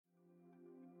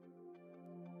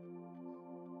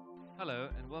Hello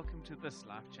and welcome to this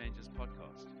Life Changes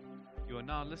podcast. You are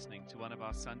now listening to one of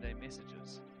our Sunday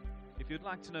messages. If you'd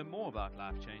like to know more about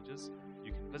Life Changes,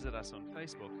 you can visit us on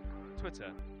Facebook,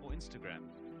 Twitter, or Instagram.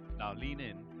 Now lean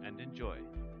in and enjoy.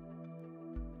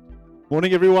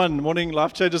 Morning, everyone. Morning,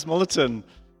 Life Changes Milnerton.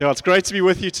 Yeah, it's great to be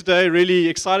with you today. Really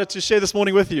excited to share this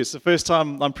morning with you. It's the first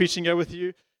time I'm preaching here with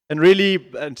you. And really,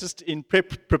 just in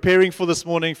preparing for this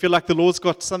morning, feel like the Lord's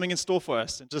got something in store for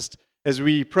us. And just as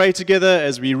we pray together,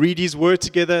 as we read His Word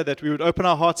together, that we would open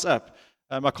our hearts up.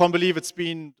 I can't believe it's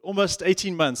been almost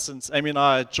 18 months since Amy and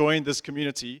I joined this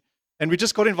community. And we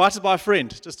just got invited by a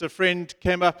friend. Just a friend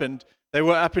came up and they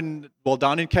were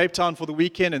down in Cape Town for the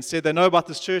weekend and said they know about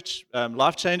this church,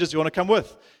 Life Changes, do you want to come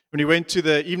with? When we went to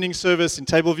the evening service in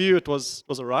Tableview, it was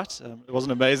all right. It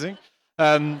wasn't amazing.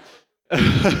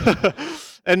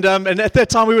 And at that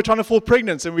time, we were trying to fall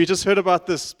pregnant, and we just heard about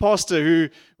this pastor who,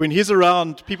 when he's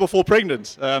around, people fall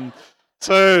pregnant.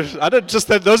 So those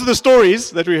are the stories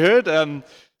that we heard.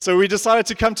 So we decided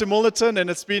to come to Milnerton, and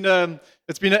it's been an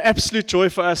absolute joy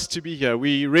for us to be here.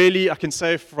 We really, I can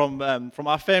say from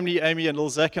our family, Amy and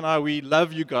little Zach and I, we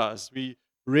love you guys. We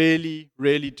really,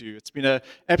 really do. It's been an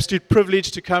absolute privilege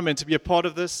to come and to be a part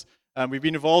of this. We've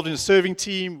been involved in a serving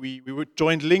team. We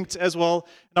joined Linked as well.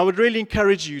 And I would really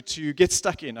encourage you to get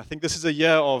stuck in. I think this is a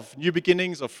year of new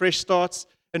beginnings, of fresh starts,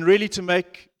 and really to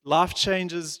make Life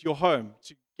Changes your home,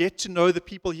 to get to know the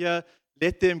people here,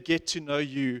 let them get to know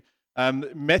you.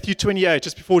 Matthew 28,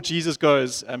 just before Jesus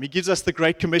goes, He gives us the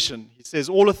Great Commission. He says,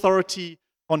 all authority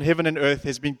on heaven and earth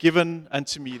has been given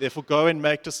unto me. Therefore go and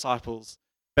make disciples,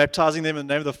 baptizing them in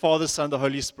the name of the Father, Son, and the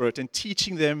Holy Spirit, and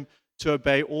teaching them to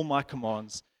obey all my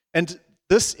commands. And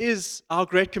this is our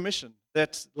Great Commission,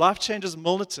 that Life Changes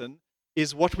Milnerton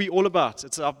is what we're all about.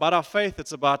 It's about our faith,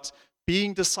 it's about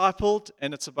being discipled,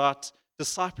 and it's about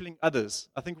discipling others.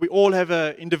 I think we all have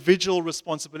an individual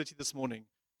responsibility this morning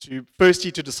to firstly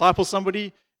to disciple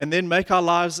somebody, and then make our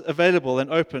lives available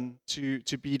and open to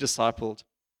be discipled.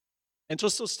 And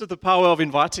just the power of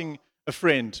inviting a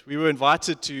friend. We were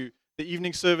invited to the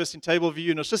evening service in Tableview,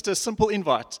 and it was just a simple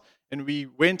invite. And we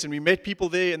went and we met people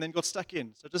there and then got stuck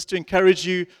in. So just to encourage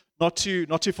you not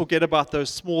to forget about those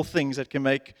small things that can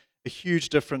make a huge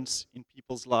difference in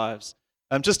people's lives.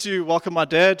 Just to welcome my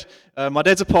dad. My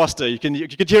dad's a pastor. You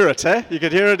could hear it, eh? You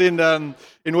could hear it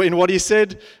in what he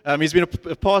said. He's been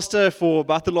a pastor for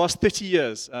about the last 30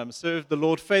 years. Served the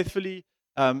Lord faithfully.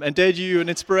 And Dad, you're an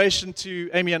inspiration to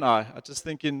Amy and I. I just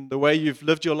think in the way you've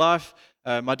lived your life.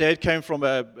 My dad came from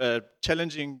a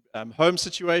challenging home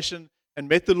situation and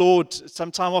met the Lord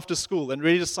sometime after school and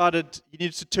really decided he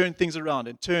needed to turn things around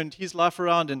and turned his life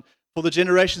around and for the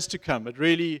generations to come. It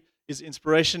really is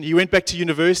inspiration. He went back to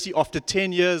university after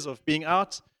 10 years of being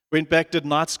out, went back, did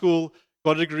night school,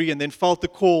 got a degree, and then felt the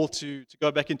call to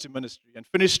go back into ministry and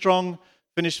finished strong,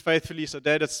 finished faithfully. So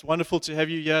Dad, it's wonderful to have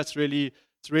you here. It's really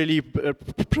a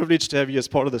privilege to have you as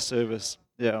part of the service.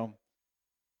 Yeah.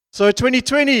 So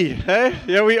 2020, hey?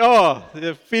 Here we are.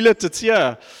 You feel it, it's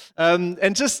here.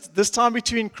 And just this time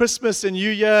between Christmas and New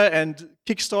Year and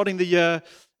kickstarting the year,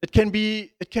 it can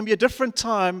be a different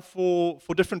time for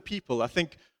different people. I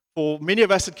think for many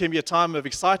of us it can be a time of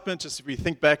excitement, just if we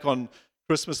think back on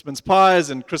Christmas mince pies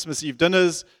and Christmas Eve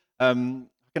dinners.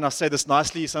 Can I say this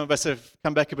nicely? Some of us have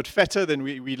come back a bit fatter than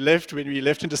we left when we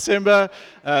left in December,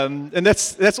 and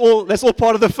that's all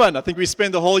part of the fun. I think we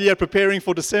spend the whole year preparing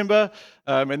for December,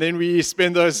 and then we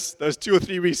spend those 2 or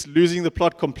 3 weeks losing the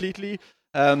plot completely.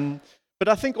 But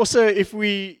I think also if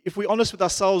we're honest with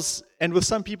ourselves and with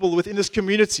some people within this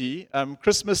community,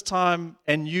 Christmas time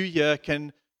and New Year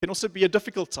can also be a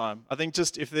difficult time. I think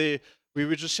we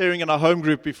were just sharing in our home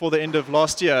group before the end of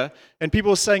last year, and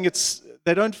people were saying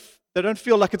they don't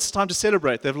feel like it's time to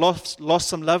celebrate. They've lost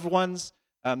some loved ones.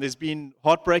 There's been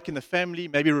heartbreak in the family.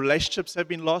 Maybe relationships have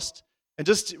been lost. And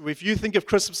just if you think of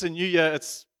Christmas and New Year,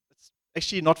 it's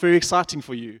actually not very exciting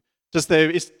for you.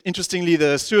 Interestingly,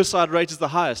 the suicide rate is the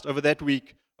highest over that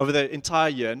week, over the entire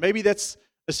year. And maybe it's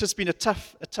just been a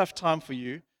tough time for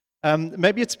you.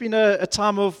 Maybe it's been a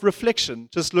time of reflection,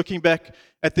 just looking back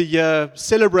at the year,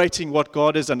 celebrating what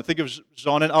God has done. I think of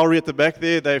Jean and Auri at the back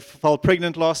there. They fell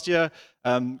pregnant last year.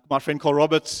 My friend Carl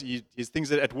Roberts, his things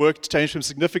at work changed him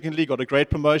significantly, got a great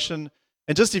promotion.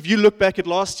 And just if you look back at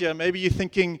last year, maybe you're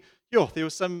thinking, there were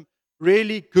some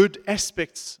really good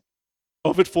aspects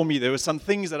of it for me. There were some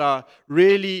things that I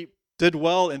really did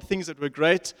well and things that were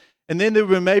great. And then there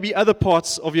were maybe other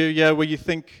parts of your year where you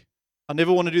think, I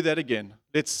never want to do that again.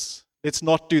 Let's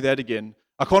not do that again.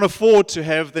 I can't afford to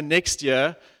have the next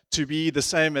year to be the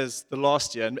same as the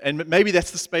last year. And maybe that's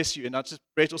the space you're in.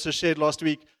 Brett also shared last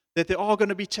week that there are going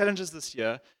to be challenges this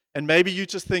year. And maybe you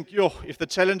just think, yo, if the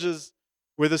challenges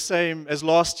were the same as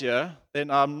last year,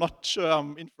 then I'm not sure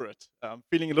I'm in for it. I'm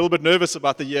feeling a little bit nervous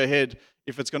about the year ahead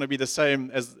if it's going to be the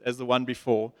same as the one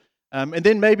before. And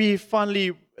then maybe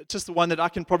finally, just the one that I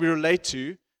can probably relate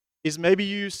to is maybe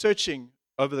you searching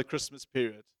over the Christmas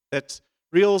period. That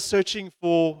real searching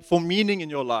for meaning in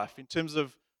your life in terms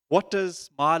of what does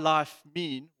my life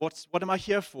mean? What am I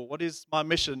here for? What is my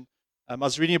mission? I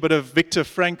was reading a bit of Viktor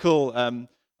Frankl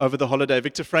over the holiday.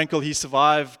 Viktor Frankl, he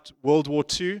survived World War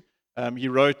II. He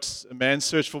wrote A Man's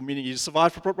Search for Meaning. He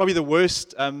survived for probably the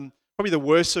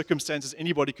worst circumstances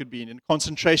anybody could be in a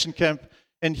concentration camp.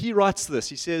 And he writes this.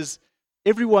 He says,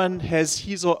 everyone has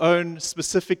his or own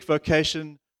specific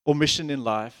vocation or mission in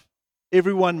life.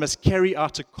 Everyone must carry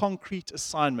out a concrete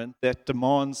assignment that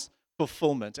demands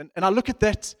fulfillment. And I look at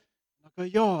that and I go,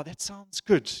 yeah, that sounds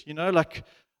good. Like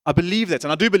I believe that,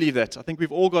 and I do believe that. I think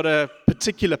we've all got a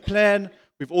particular plan.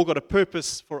 We've all got a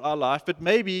purpose for our life. But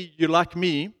maybe you're like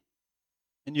me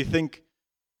and you think,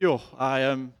 I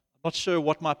am not sure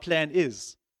what my plan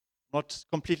is. Not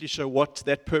completely sure what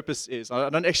that purpose is. I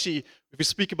don't actually, if we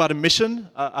speak about a mission,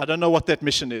 I don't know what that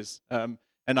mission is. And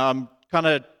I'm kind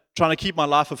of trying to keep my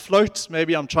life afloat.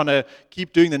 Maybe I'm trying to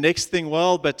keep doing the next thing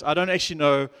well, but I don't actually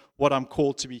know what I'm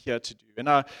called to be here to do. And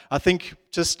I think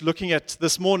just looking at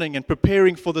this morning and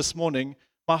preparing for this morning,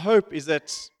 my hope is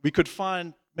that we could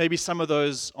find maybe some of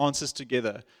those answers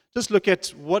together. Just look at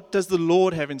what does the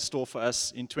Lord have in store for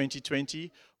us in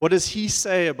 2020? What does He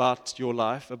say about your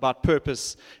life, about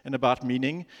purpose and about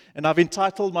meaning? And I've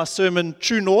entitled my sermon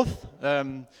True North.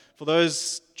 For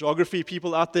those geography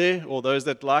people out there or those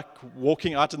that like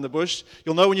walking out in the bush,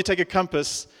 you'll know when you take a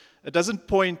compass, it doesn't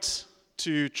point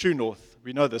to true north.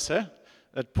 We know this, eh?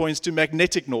 It points to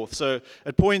magnetic north. So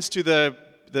it points to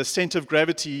the center of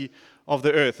gravity of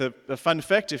the earth. A fun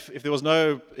fact, if there was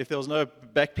no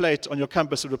backplate on your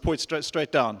compass, it would point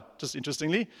straight down. Just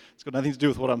interestingly, it's got nothing to do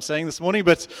with what I'm saying this morning,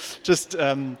 but just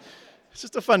it's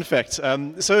just a fun fact.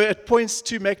 So it points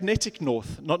to magnetic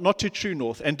north, not to true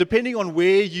north. And depending on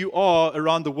where you are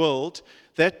around the world,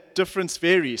 that difference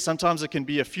varies. Sometimes it can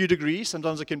be a few degrees.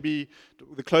 Sometimes it can be,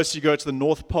 the closer you go to the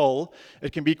North Pole,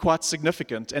 it can be quite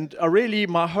significant. And really,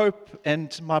 my hope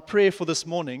and my prayer for this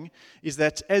morning is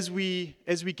that as we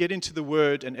get into the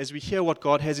Word and as we hear what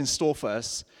God has in store for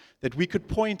us, that we could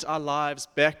point our lives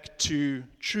back to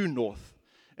true north.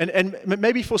 And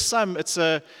maybe for some, it's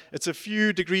a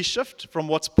few degree shift from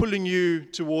what's pulling you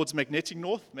towards magnetic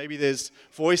north. Maybe there's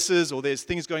voices or there's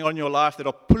things going on in your life that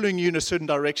are pulling you in a certain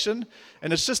direction.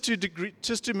 And it's just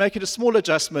to make it a small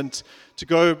adjustment to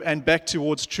go and back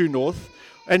towards true north.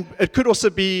 And it could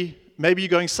also be maybe you're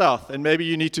going south and maybe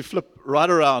you need to flip right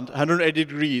around 180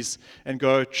 degrees and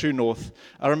go true north.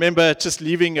 I remember just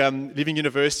leaving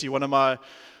university, one of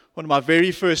my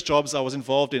very first jobs I was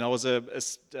involved in, I was a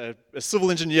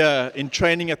civil engineer in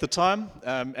training at the time,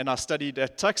 and I studied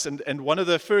at Tux, and one of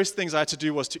the first things I had to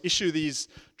do was to issue these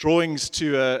drawings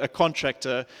to a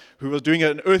contractor who was doing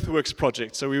an earthworks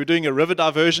project. So we were doing a river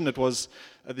diversion. It was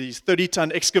these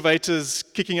 30-ton excavators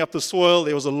kicking up the soil.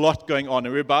 There was a lot going on,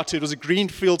 and it was a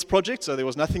greenfields project, so there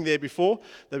was nothing there before.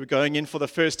 They were going in for the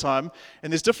first time,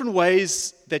 and there's different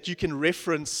ways that you can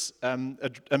reference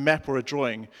a map or a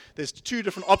drawing. There's two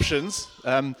different options,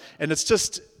 and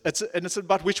it's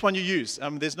about which one you use.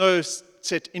 There's no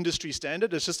set industry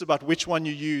standard. It's just about which one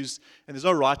you use, and there's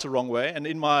no right or wrong way. And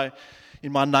in my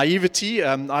naivety,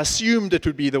 I assumed it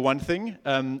would be the one thing,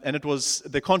 and it was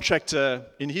the contractor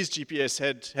in his GPS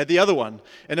had the other one.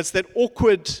 And it's that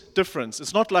awkward difference.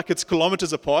 It's not like it's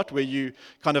kilometers apart where you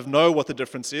kind of know what the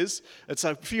difference is. It's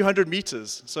a few hundred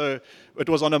meters. So it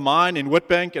was on a mine in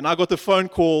Witbank, and I got the phone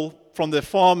call from the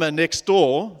farmer next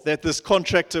door that this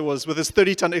contractor was, with his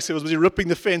 30-ton excavator, was busy ripping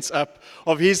the fence up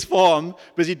of his farm,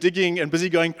 busy digging and busy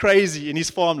going crazy in his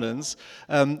farmlands.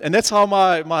 And that's how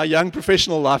my young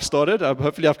professional life started.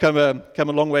 Hopefully I've come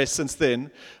a long way since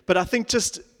then. But I think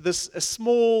just a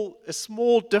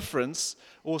small difference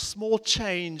or a small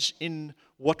change in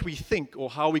what we think or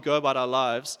how we go about our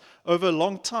lives over a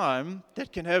long time,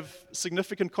 that can have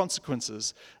significant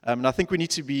consequences. And I think we need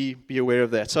to be aware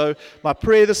of that. So my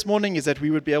prayer this morning is that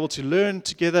we would be able to learn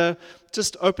together,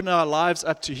 just open our lives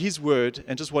up to His Word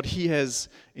and just what He has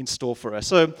in store for us.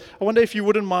 So I wonder if you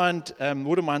wouldn't mind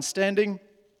standing.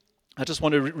 I just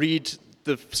want to read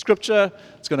the scripture.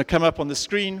 It's going to come up on the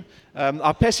screen.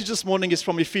 Our passage this morning is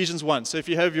from Ephesians 1. So if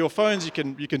you have your phones, you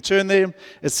can turn there.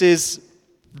 It says,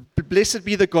 "Blessed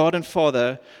be the God and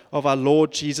Father of our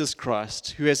Lord Jesus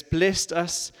Christ, who has blessed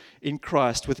us in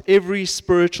Christ with every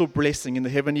spiritual blessing in the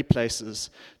heavenly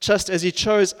places, just as he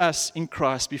chose us in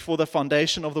Christ before the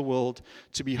foundation of the world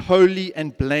to be holy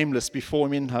and blameless before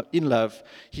him in love.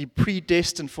 He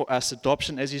predestined for us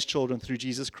adoption as his children through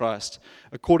Jesus Christ,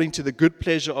 according to the good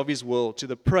pleasure of his will, to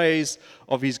the praise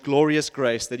of his glorious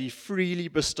grace that he freely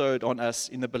bestowed on us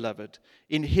in the Beloved.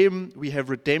 In him we have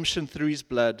redemption through his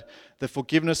blood, the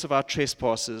forgiveness of our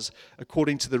trespasses,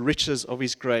 according to the riches of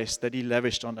his grace that he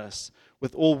lavished on us.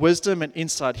 With all wisdom and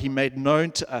insight, he made known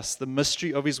to us the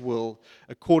mystery of his will,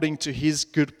 according to his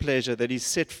good pleasure that he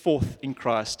set forth in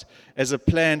Christ, as a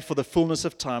plan for the fullness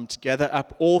of time to gather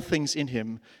up all things in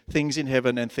him, things in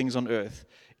heaven and things on earth.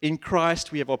 In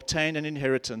Christ we have obtained an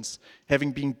inheritance,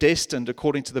 having been destined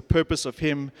according to the purpose of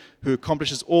him who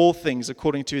accomplishes all things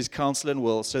according to his counsel and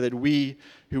will, so that we,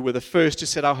 who were the first to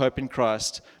set our hope in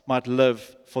Christ, might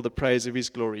live for the praise of his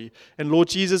glory. And Lord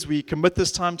Jesus, we commit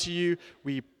this time to you.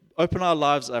 We open our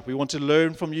lives up. We want to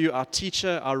learn from you, our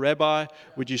teacher, our rabbi.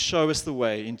 Would you show us the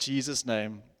way? In Jesus'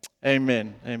 name,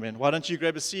 amen. Amen. Why don't you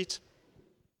grab a seat?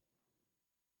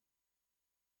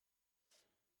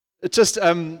 Just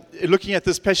looking at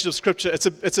this passage of Scripture,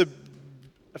 it's a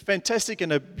fantastic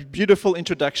and a beautiful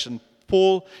introduction.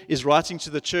 Paul is writing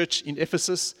to the church in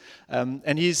Ephesus,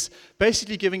 and he's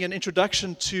basically giving an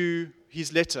introduction to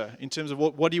his letter in terms of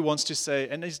what he wants to say.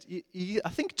 And I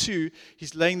think, too,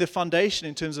 he's laying the foundation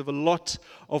in terms of a lot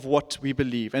of what we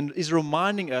believe. And he's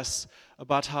reminding us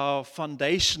about how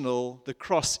foundational the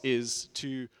cross is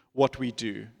to what we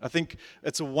do. I think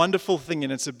it's a wonderful thing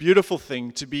and it's a beautiful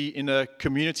thing to be in a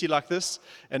community like this,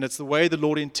 and it's the way the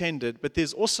Lord intended. But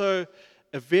there's also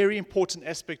a very important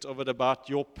aspect of it about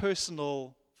your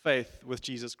personal faith with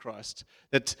Jesus Christ.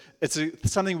 That it's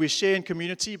something we share in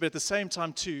community, but at the same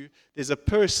time too, there's a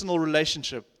personal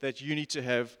relationship that you need to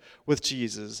have with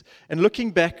Jesus. And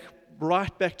looking back,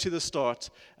 right back to the start,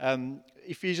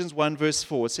 Ephesians 1 verse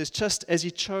 4, it says, just as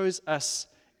he chose us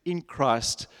in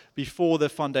Christ before the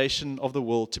foundation of the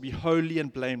world to be holy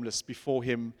and blameless before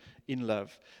him in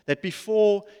love. That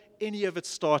before any of it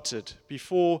started,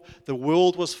 before the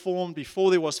world was formed,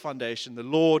 before there was foundation, the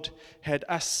Lord had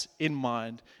us in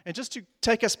mind. And just to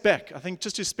take us back, I think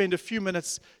just to spend a few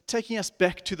minutes taking us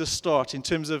back to the start in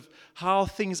terms of how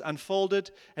things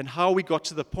unfolded and how we got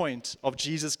to the point of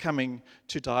Jesus coming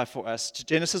to die for us.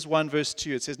 Genesis 1 verse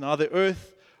 2, it says, now the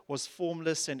earth was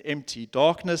formless and empty.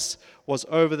 Darkness was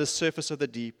over the surface of the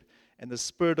deep, and the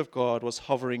Spirit of God was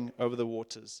hovering over the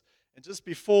waters. And just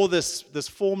before this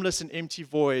formless and empty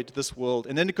void, this world,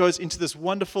 and then it goes into this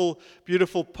wonderful,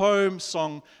 beautiful poem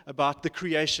song about the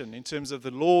creation in terms of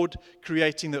the Lord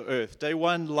creating the earth. Day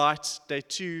 1, light. Day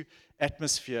 2,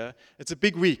 atmosphere. It's a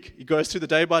big week. He goes through the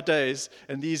day by days,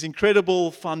 and these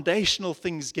incredible foundational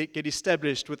things get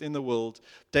established within the world.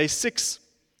 Day 6,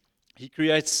 he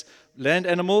creates land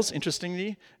animals,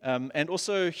 interestingly, and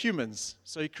also humans.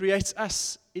 So he creates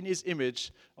us in his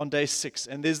image on day 6.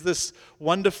 And there's this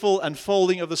wonderful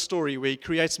unfolding of the story where he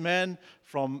creates man,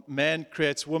 from man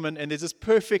creates woman, and there's this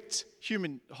perfect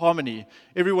human harmony.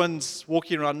 Everyone's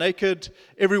walking around naked,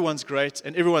 everyone's great,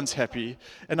 and everyone's happy.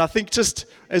 And I think just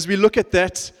as we look at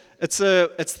that, it's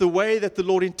the way that the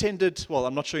Lord intended, well,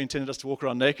 I'm not sure he intended us to walk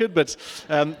around naked, but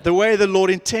the way the Lord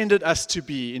intended us to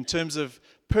be in terms of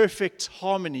perfect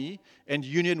harmony and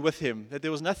union with him, that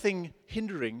there was nothing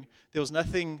hindering, there was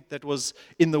nothing that was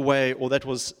in the way or that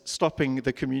was stopping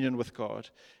the communion with God.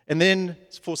 And then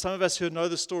for some of us who know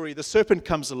the story, the serpent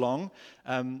comes along,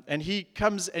 and he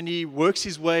comes and he works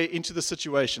his way into the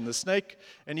situation, the snake,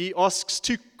 and he asks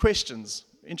 2 questions.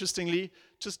 Interestingly,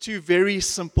 just 2 very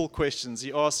simple questions.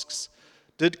 He asks,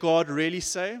 did God really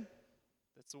say?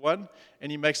 That's the one. And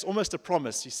he makes almost a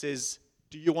promise. He says,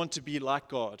 do you want to be like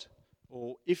God?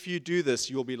 Or if you do this,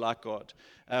 you'll be like God.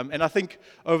 And I think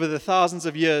over the thousands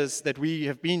of years that we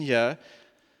have been here,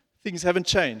 things haven't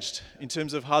changed in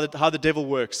terms of how the devil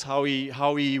works, how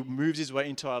he moves his way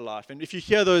into our life. And if you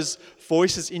hear those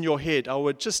voices in your head, I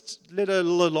would just let a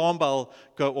little alarm bell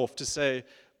go off to say,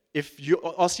 if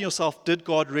you're asking yourself, did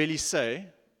God really say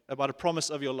about a promise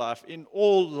of your life? In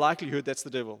all likelihood, that's the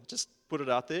devil. Just put it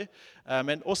out there.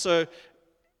 And also,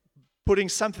 putting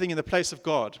something in the place of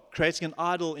God, creating an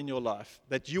idol in your life,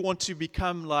 that you want to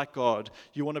become like God,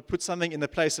 you want to put something in the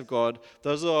place of God,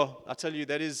 those are, I tell you,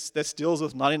 that deals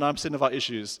with 99% of our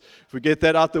issues. If we get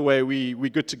that out the way, we're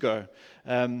good to go.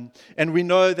 And we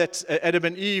know that Adam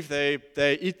and Eve,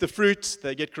 they eat the fruit,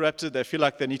 they get corrupted, they feel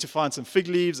like they need to find some fig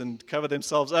leaves and cover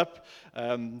themselves up.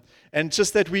 And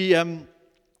just that we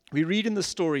read in the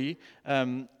story,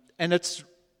 and it's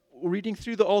reading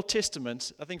through the Old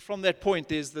Testament, I think from that point,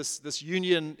 there's this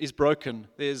union is broken.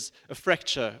 There's a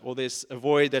fracture, or there's a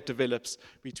void that develops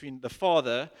between the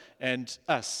Father and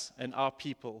us and our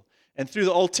people. And through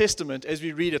the Old Testament, as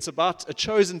we read, it's about a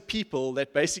chosen people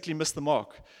that basically miss the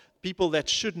mark. People that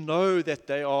should know that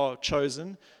they are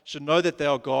chosen, should know that they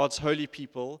are God's holy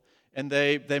people, and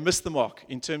they miss the mark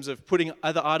in terms of putting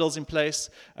other idols in place.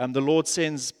 The Lord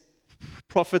sends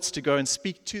prophets to go and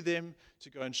speak to them, to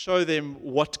go and show them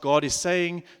what God is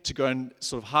saying, to go and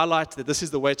sort of highlight that this is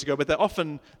the way to go. But they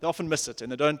often miss it,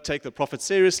 and they don't take the prophet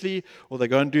seriously, or they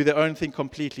go and do their own thing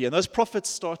completely. And those prophets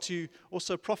start to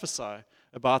also prophesy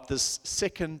about this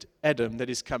second Adam that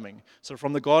is coming. So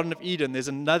from the Garden of Eden, there's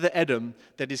another Adam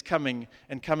that is coming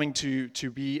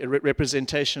to be a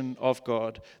representation of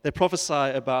God. They prophesy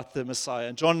about the Messiah.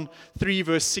 In John 3,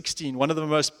 verse 16, one of the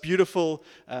most beautiful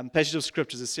passages of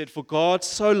scriptures, it said, "For God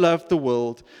so loved the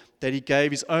world that he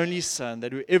gave his only Son,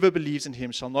 that whoever believes in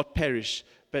him shall not perish,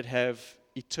 but have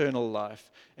eternal life."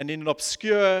 And in an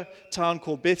obscure town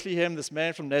called Bethlehem, this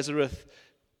man from Nazareth,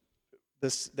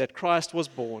 that Christ was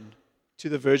born to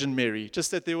the Virgin Mary.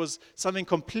 Just that there was something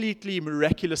completely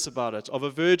miraculous about it, of a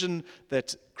virgin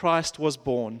that Christ was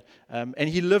born. And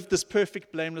he lived this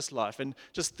perfect, blameless life. And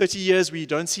just 30 years, we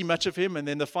don't see much of him. And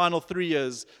then the final 3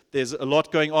 years, there's a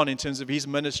lot going on in terms of his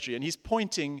ministry. And he's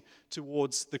pointing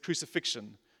towards the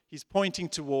crucifixion. He's pointing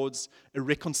towards a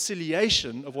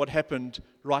reconciliation of what happened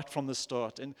right from the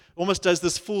start. And almost does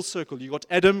this full circle. You got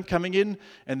Adam coming in,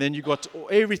 and then you got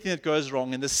everything that goes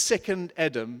wrong. And the second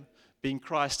Adam, being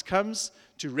Christ, comes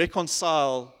to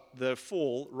reconcile the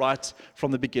fall right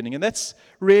from the beginning. And that's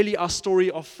really our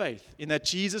story of faith, in that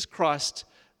Jesus Christ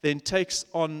then takes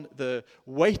on the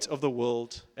weight of the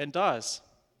world and dies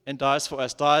for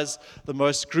us, dies the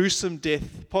most gruesome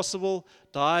death possible,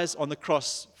 dies on the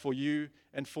cross for you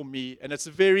and for me. And it's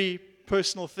a very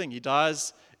personal thing. He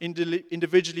dies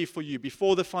individually for you.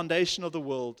 Before the foundation of the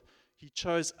world, he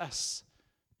chose us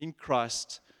in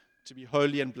Christ to be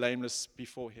holy and blameless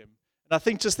before him. And I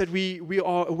think just that we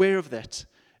are aware of that,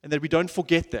 and that we don't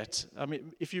forget that. I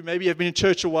mean, if you maybe have been in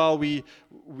church a while,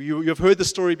 you've heard the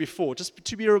story before, just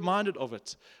to be reminded of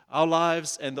it. Our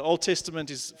lives and the Old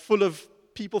Testament is full of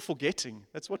people forgetting.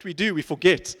 That's what we do. We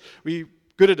forget. We're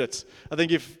good at it. I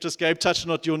think if just Gabe touched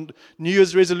on your New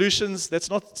Year's resolutions, it's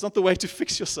not the way to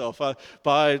fix yourself.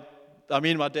 My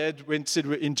dad said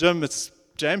in gym, it's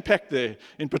jam-packed there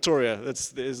in Pretoria.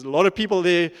 There's a lot of people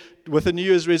there with a New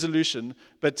Year's resolution,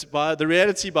 but by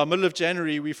middle of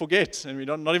January, we forget, and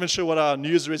we're not even sure what our New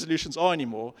Year's resolutions are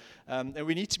anymore. And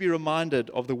we need to be reminded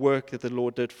of the work that the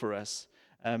Lord did for us.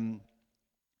 And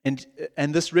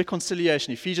this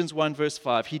reconciliation, Ephesians 1, verse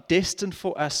 5, he destined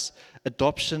for us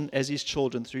adoption as his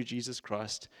children through Jesus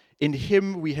Christ. In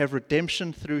him we have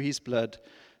redemption through his blood,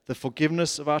 the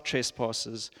forgiveness of our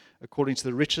trespasses, according to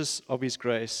the riches of his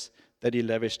grace that he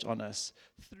lavished on us.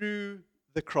 Through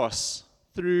the cross,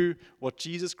 through what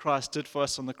Jesus Christ did for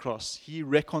us on the cross, he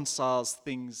reconciles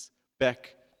things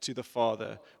back to the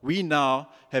Father. We now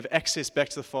have access back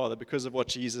to the Father because of what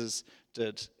Jesus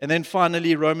did. And then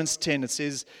finally, Romans 10, it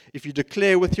says, if you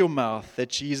declare with your mouth that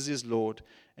Jesus is Lord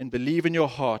and believe in your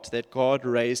heart that God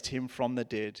raised him from the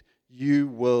dead, you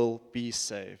will be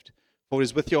saved. For it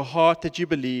is with your heart that you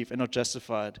believe and are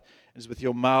justified. It is with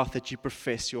your mouth that you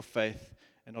profess your faith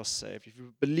and are saved. If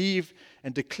you believe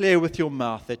and declare with your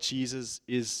mouth that Jesus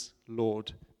is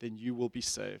Lord, then you will be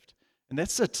saved. And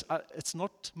that's it. It's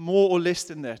not more or less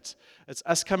than that. It's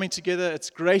us coming together. It's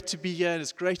great to be here, and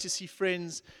it's great to see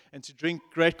friends and to drink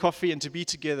great coffee and to be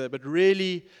together. But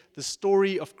really, the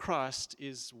story of Christ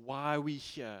is why we're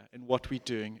here and what we're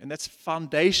doing. And that's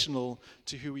foundational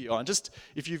to who we are. And just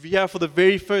if you're here for the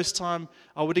very first time,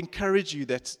 I would encourage you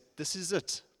that this is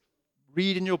it.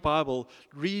 Read in your Bible,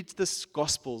 read the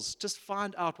Gospels, just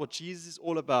find out what Jesus is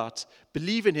all about.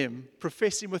 Believe in him,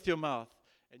 profess him with your mouth,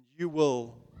 and you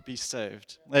will be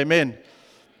saved. Amen.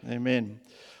 Amen.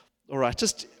 All right,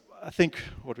 I think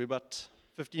we're about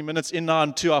 15 minutes in now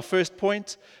to our first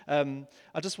point. I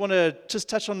just want to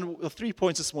touch on the 3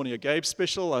 points this morning. A Gabe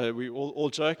special. We all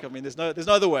joke. I mean, there's no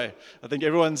other way. I think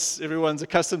everyone's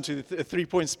accustomed to the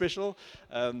 3-point special.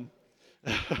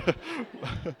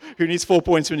 Who needs 4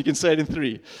 points when you can say it in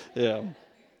 3? Yeah.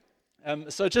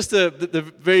 So just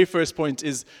the very first point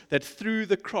is that through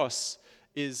the cross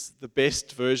is the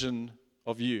best version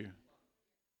of you.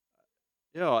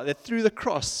 Yeah, that through the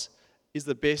cross is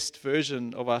the best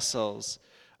version of ourselves.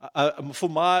 For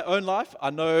my own life, I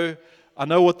know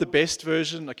what the best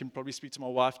version, I can probably speak to my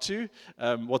wife too,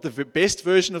 what the best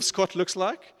version of Scott looks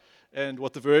like, and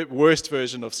what the worst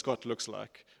version of Scott looks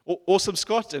like. Awesome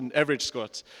Scott and average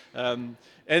Scott. And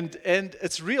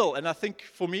it's real. And I think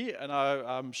for me, and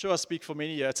I'm sure I speak for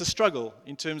many here, it's a struggle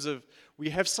in terms of we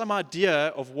have some idea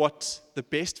of what the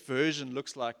best version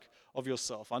looks like of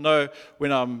yourself. I know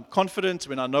when I'm confident,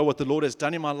 when I know what the Lord has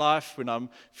done in my life, when I'm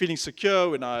feeling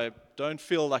secure, when I don't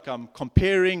feel like I'm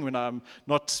comparing, when I'm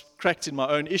not cracked in my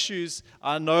own issues,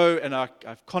 I know and I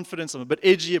have confidence. I'm a bit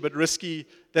edgy, a bit risky.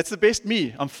 That's the best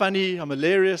me. I'm funny. I'm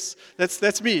hilarious.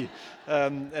 That's me,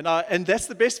 and that's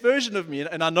the best version of me.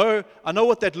 And I know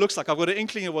what that looks like. I've got an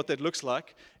inkling of what that looks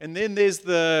like. And then there's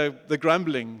the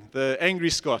grumbling, the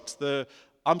angry Scott, the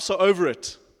I'm so over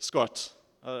it Scott.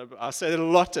 I say that a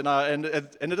lot, and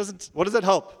it doesn't. What does that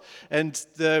help? And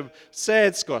the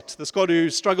sad Scott, the Scott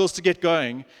who struggles to get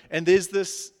going, and there's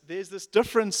this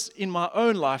difference in my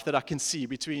own life that I can see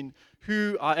between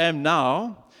who I am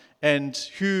now and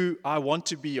who I want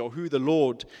to be, or who the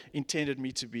Lord intended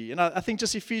me to be. And I think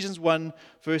just Ephesians 1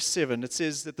 verse 7, it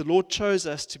says that the Lord chose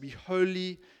us to be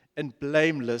holy and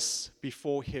blameless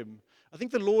before Him. I think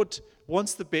the Lord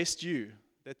wants the best you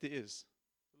that there is.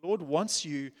 The Lord wants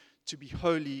you to be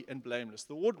holy and blameless.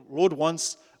 The Lord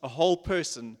wants a whole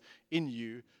person in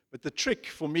you. But the trick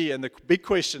for me, and the big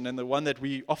question, and the one that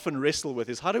we often wrestle with,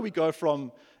 is how do we go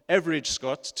from average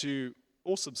Scott to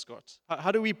awesome Scott?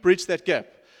 How do we bridge that gap?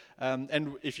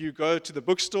 And if you go to the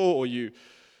bookstore or you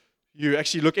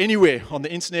actually look anywhere on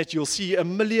the internet, you'll see a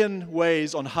million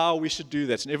ways on how we should do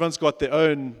that. And everyone's got their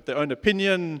own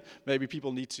opinion. Maybe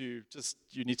people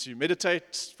you need to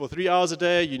meditate for 3 hours a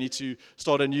day. You need to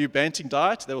start a new Banting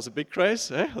diet. That was a big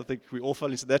craze. I think we all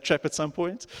fell into that trap at some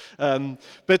point.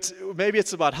 But maybe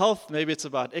it's about health. Maybe it's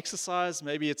about exercise.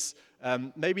 Maybe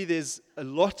there's a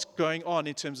lot going on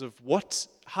in terms of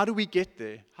how do we get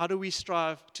there? How do we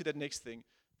strive to that next thing?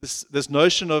 This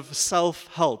notion of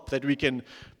self-help, that we can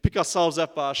pick ourselves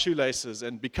up by our shoelaces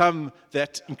and become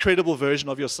that incredible version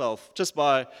of yourself just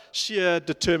by sheer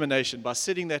determination, by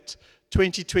setting that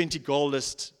 2020 goal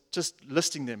list, just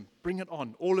listing them, bring it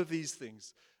on, all of these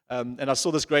things. And I saw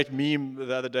this great meme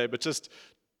the other day, but just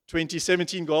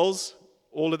 2017 goals,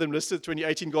 all of them listed,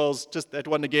 2018 goals, just that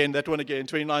one again,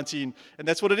 2019, and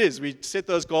that's what it is. We set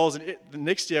those goals, and the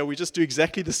next year we just do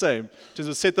exactly the same.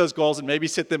 Just set those goals and maybe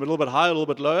set them a little bit higher, a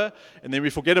little bit lower, and then we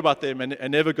forget about them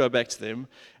and never go back to them.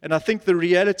 And I think the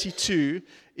reality too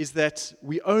is that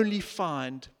we only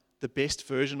find the best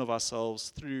version of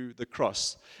ourselves through the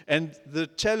cross. And the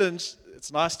challenge,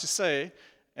 it's nice to say,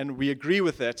 and we agree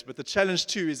with that, but the challenge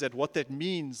too is that what that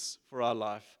means for our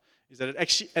life is that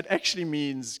it actually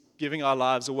means giving our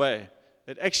lives away.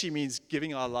 It actually means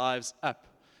giving our lives up.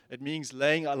 It means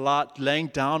laying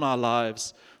down our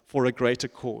lives for a greater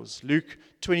cause. Luke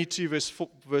 22,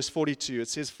 verse 42, it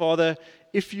says, Father,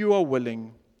 if you are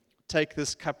willing, take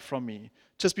this cup from me.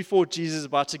 Just before Jesus is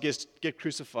about to get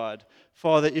crucified,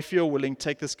 Father, if you are willing,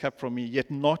 take this cup from me, yet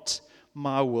not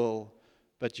my will,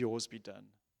 but yours be done.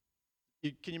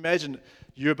 Can you imagine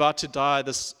you're about to die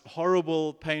this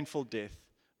horrible, painful death?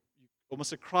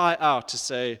 Almost a cry out to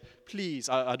say, please,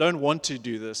 I don't want to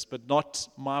do this, but not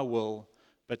my will,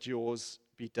 but yours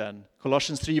be done.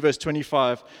 Colossians 3 verse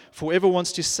 25, for whoever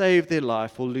wants to save their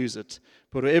life will lose it,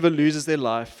 but whoever loses their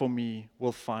life for me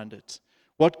will find it.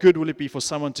 What good will it be for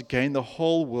someone to gain the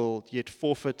whole world, yet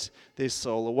forfeit their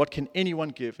soul? Or what can anyone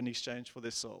give in exchange for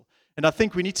their soul? And I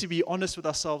think we need to be honest with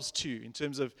ourselves too, in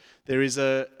terms of there is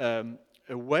a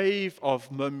wave of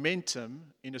momentum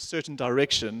in a certain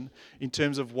direction in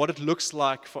terms of what it looks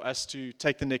like for us to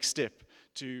take the next step,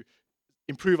 to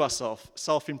improve ourselves,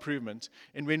 self-improvement.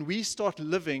 And when we start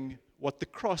living what the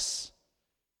cross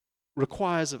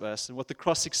requires of us and what the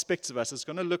cross expects of us, it's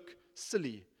going to look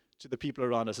silly to the people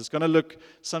around us. It's going to look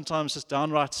sometimes just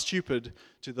downright stupid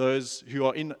to those who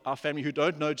are in our family who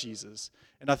don't know Jesus.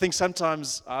 And I think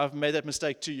sometimes I've made that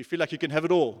mistake too. You feel like you can have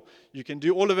it all. You can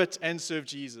do all of it and serve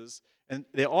Jesus. And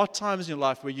there are times in your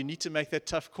life where you need to make that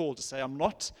tough call to say, I'm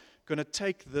not going to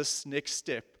take this next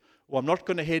step, or I'm not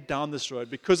going to head down this road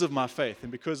because of my faith and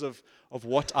because of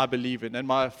what I believe in. And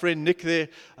my friend Nick there,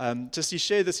 he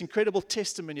shared this incredible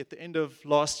testimony at the end of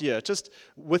last year, just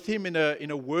with him in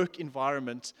a work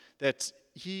environment, that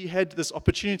he had this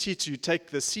opportunity to take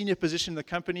the senior position in the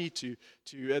company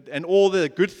and all the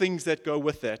good things that go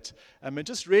with that. And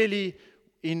just really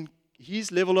in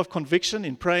his level of conviction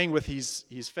in praying with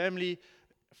his family,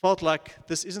 felt like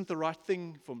this isn't the right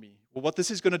thing for me. Or what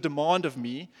this is going to demand of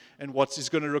me and what is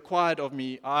going to require of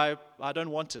me, I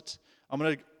don't want it. I'm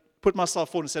going to put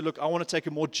myself forward and say, look, I want to take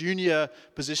a more junior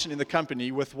position in the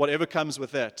company with whatever comes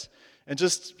with that. And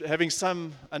just having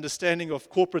some understanding of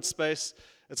corporate space,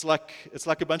 it's like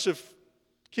a bunch of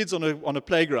kids on a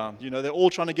playground. They're all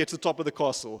trying to get to the top of the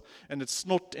castle, and it's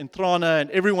Snot and Trana,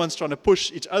 and everyone's trying to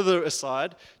push each other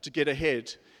aside to get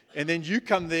ahead. And then you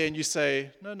come there and you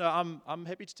say, no, I'm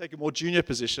happy to take a more junior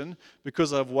position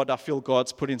because of what I feel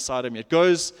God's put inside of me. It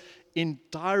goes in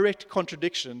direct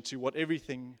contradiction to what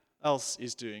everything else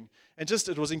is doing. And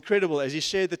it was incredible as he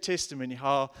shared the testimony,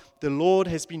 how the Lord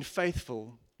has been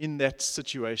faithful in that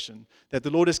situation, that the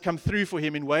Lord has come through for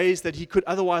him in ways that he could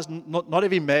otherwise not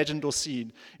have imagined or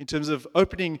seen. In terms of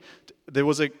opening, there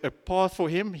was a path for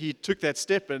him. He took that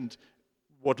step, and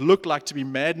what looked like to be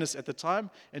madness at the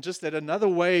time, and just that another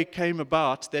way came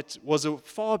about that was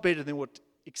far better than what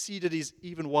exceeded his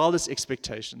even wildest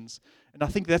expectations. And I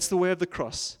think that's the way of the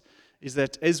cross, is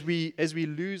that as we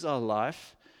lose our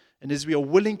life, and as we are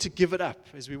willing to give it up,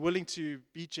 as we're willing to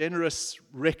be generous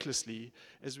recklessly,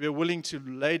 as we're willing to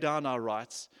lay down our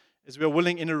rights, as we're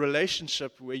willing in a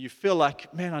relationship where you feel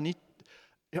like, man,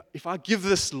 if I give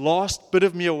this last bit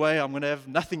of me away, I'm going to have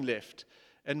nothing left.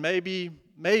 And maybe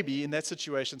in that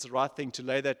situation, it's the right thing to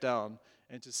lay that down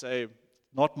and to say,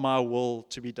 not my will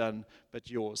to be done, but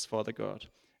yours, Father God.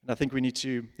 And I think we need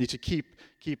to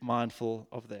keep mindful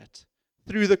of that.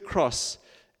 Through the cross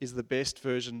is the best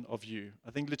version of you. I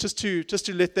think just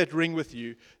to let that ring with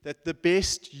you, that the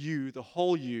best you, the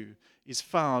whole you, is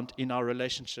found in our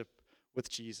relationship with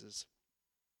Jesus.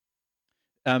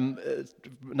 Point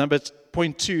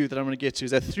 2 that I'm going to get to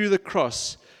is that through the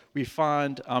cross, we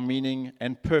find our meaning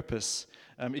and purpose.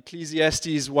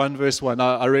 Ecclesiastes 1 verse 1,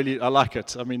 I like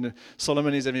it. I mean,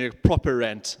 Solomon is having a proper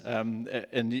rant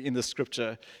in the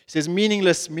scripture. He says,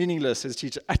 meaningless, his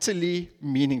teacher, utterly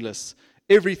meaningless.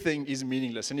 Everything is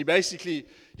meaningless. And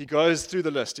he goes through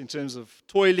the list in terms of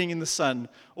toiling in the sun,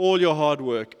 all your hard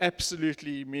work,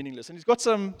 absolutely meaningless. And he's got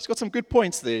some good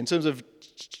points there in terms of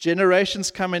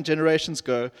generations come and generations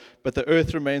go, but the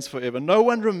earth remains forever. No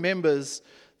one remembers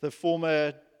the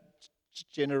former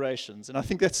generations. And I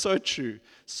think that's so true.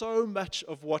 So much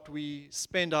of what we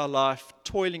spend our life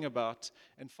toiling about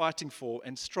and fighting for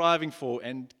and striving for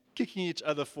and kicking each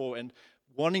other for and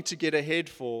wanting to get ahead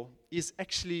for is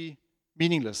actually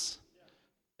meaningless.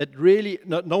 It really,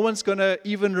 no one's going to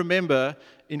even remember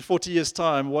in 40 years'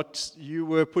 time what you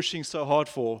were pushing so hard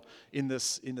for in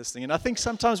this thing. And I think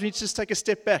sometimes we need to just take a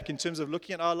step back in terms of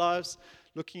looking at our lives,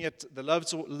 looking at the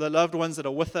loved ones that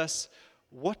are with us.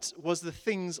 What was the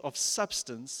things of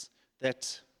substance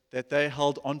that they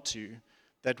held onto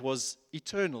that was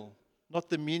eternal, not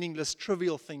the meaningless,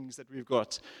 trivial things that we've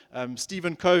got?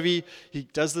 Stephen Covey, he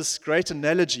does this great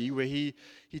analogy where he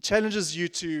challenges you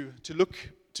to look,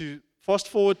 to fast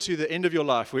forward to the end of your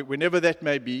life, whenever that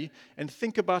may be, and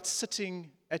think about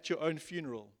sitting at your own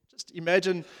funeral. Just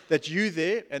imagine that you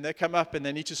there, and they come up and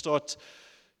they need to start,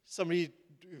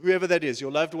 whoever that is,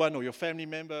 your loved one or your family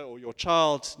member or your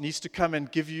child needs to come and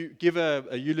give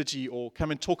a eulogy or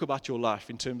come and talk about your life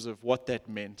in terms of what that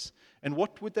meant. And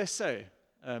what would they say?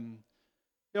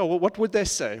 What would they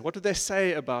say? What would they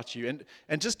say about you?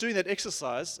 And just doing that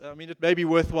exercise, I mean, it may be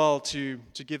worthwhile to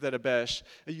give that a bash.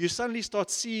 You suddenly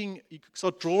start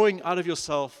drawing out of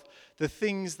yourself the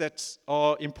things that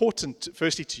are important,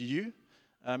 firstly to you,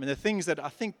 and the things that I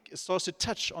think starts to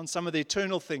touch on some of the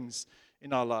eternal things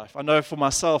in our life. I know for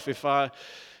myself, if I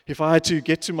had to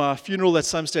get to my funeral at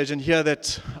some stage and hear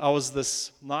that I was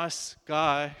this nice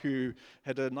guy who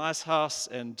had a nice house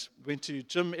and went to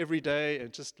gym every day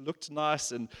and just looked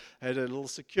nice and had a little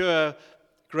secure,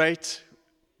 great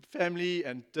family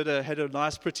and had a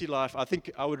nice, pretty life, I think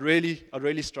I'd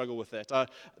really struggle with that.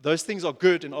 Those things are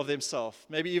good in of themselves.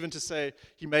 Maybe even to say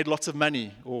he made lots of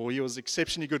money or he was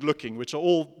exceptionally good looking, which are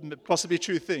all possibly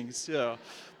true things. Yeah,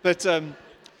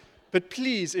 But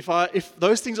please, if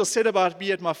those things are said about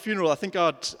me at my funeral, I think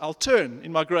I'll turn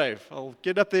in my grave. I'll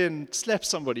get up there and slap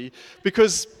somebody,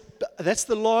 because that's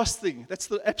the last thing. That's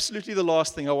absolutely the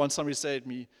last thing I want somebody to say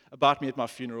about me at my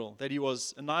funeral, that he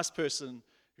was a nice person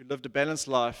who lived a balanced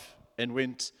life and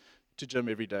went to gym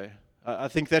every day. I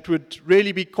think that would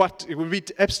really be it would be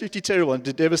absolutely terrible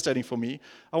and devastating for me.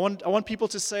 I want people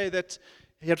to say that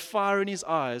he had fire in his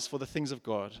eyes for the things of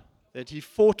God, that he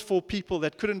fought for people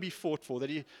that couldn't be fought for, that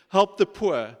he helped the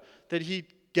poor, that he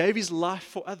gave his life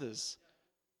for others,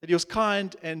 that he was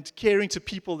kind and caring to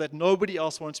people that nobody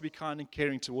else wanted to be kind and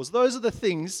caring towards. Those are the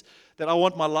things that I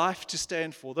want my life to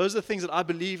stand for. Those are the things that I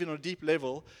believe in on a deep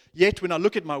level. Yet when I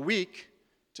look at my week,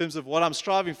 in terms of what I'm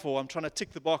striving for, I'm trying to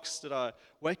tick the box. Did I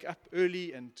wake up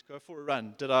early and go for a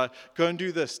run? Did I go and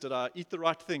do this? Did I eat the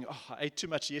right thing? Oh, I ate too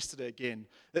much yesterday again.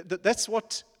 That's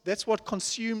what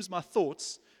consumes my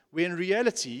thoughts, where in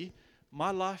reality,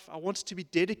 my life, I want it to be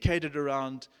dedicated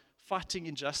around fighting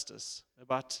injustice,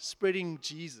 about spreading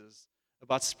Jesus,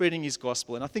 about spreading his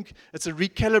gospel. And I think it's a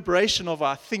recalibration of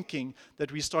our thinking,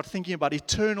 that we start thinking about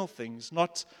eternal things,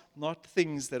 not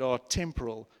things that are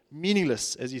temporal,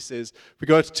 meaningless, as he says. If we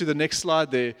go to the next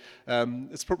slide there,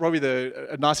 it's probably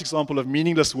a nice example of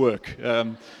meaningless work.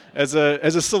 As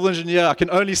a civil engineer, I can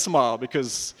only smile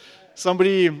because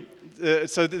somebody...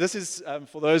 so this is,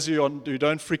 for those who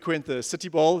don't frequent the City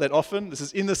Bowl that often, this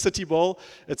is in the City Bowl.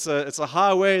 It's a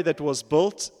highway that was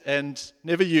built and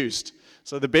never used.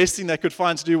 So the best thing they could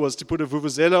find to do was to put a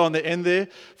vuvuzela on the end there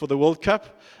for the World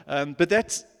Cup. But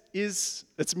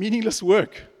it's meaningless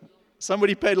work.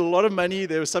 Somebody paid a lot of money.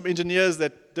 There were some engineers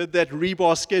that did that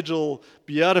rebar schedule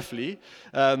beautifully,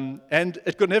 and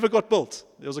it never got built.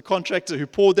 There was a contractor who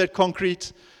poured that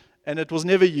concrete, and it was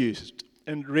never used.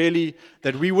 And really,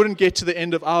 that we wouldn't get to the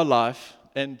end of our life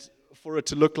and for it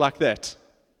to look like that.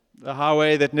 A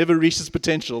highway that never reached its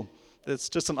potential. It's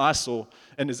just an eyesore,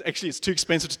 and it's too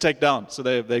expensive to take down, so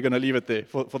they're going to leave it there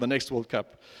for the next World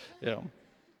Cup. Yeah.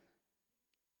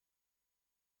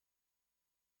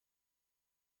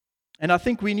 And I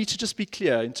think we need to just be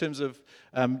clear in terms of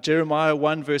Jeremiah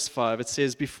 1 verse 5. It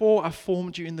says, "Before I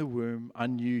formed you in the womb, I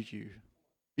knew you.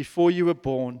 Before you were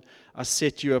born, I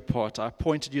set you apart. I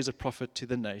appointed you as a prophet to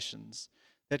the nations."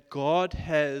 That God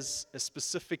has a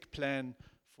specific plan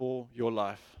for your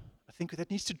life. I think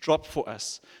that needs to drop for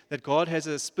us, that God has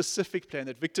a specific plan,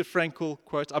 that Viktor Frankl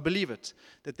quote, I believe it,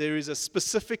 that there is a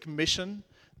specific mission,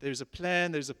 there is a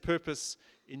plan, there is a purpose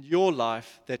in your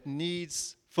life that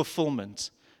needs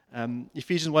fulfillment.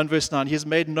 Ephesians 1 verse 9, he has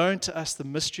made known to us the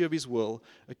mystery of his will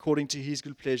according to his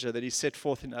good pleasure that he set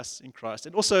forth in us in Christ.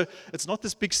 And also, it's not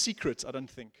this big secret, I don't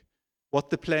think, what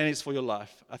the plan is for your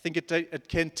life. I think it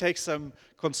can take some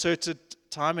concerted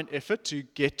time and effort to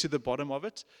get to the bottom of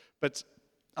it, but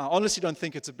I honestly don't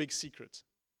think it's a big secret.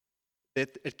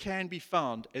 That it can be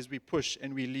found as we push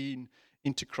and we lean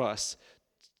into Christ.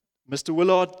 Mr.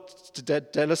 Willard,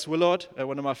 Dallas Willard,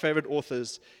 one of my favorite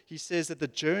authors, he says that the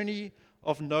journey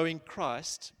of knowing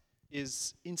Christ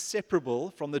is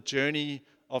inseparable from the journey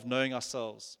of knowing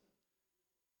ourselves.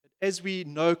 As we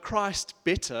know Christ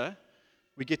better,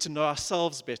 we get to know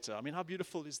ourselves better. I mean, how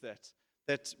beautiful is that?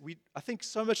 I think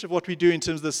so much of what we do in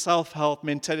terms of the self-help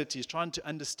mentality is trying to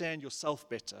understand yourself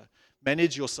better,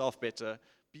 manage yourself better,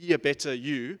 be a better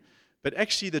you. But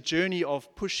actually the journey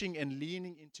of pushing and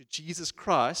leaning into Jesus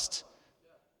Christ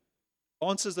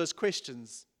answers those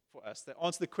questions for us. They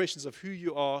answer the questions of who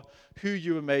you are, who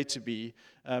you were made to be.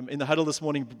 In the huddle this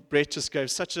morning, Brett just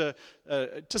gave such a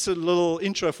little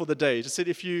intro for the day. He just said,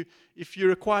 if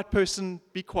you're a quiet person,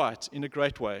 be quiet in a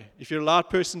great way. If you're a loud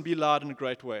person, be loud in a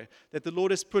great way. That the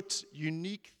Lord has put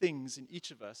unique things in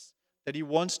each of us that he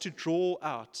wants to draw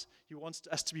out. He wants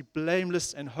us to be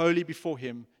blameless and holy before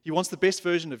him. He wants the best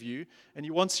version of you, and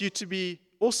he wants you to be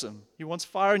awesome. He wants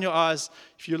fire in your eyes.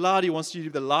 If you're loud, he wants you to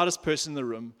be the loudest person in the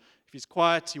room. If he's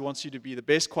quiet, he wants you to be the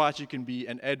best quiet you can be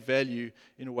and add value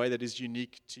in a way that is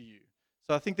unique to you.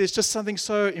 So I think there's just something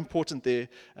so important there.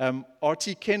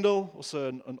 R.T. Kendall, also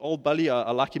an old bully,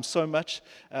 I like him so much.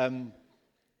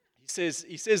 He says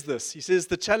this. He says,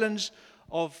 the challenge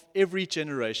of every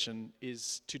generation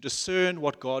is to discern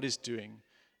what God is doing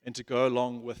and to go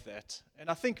along with that. And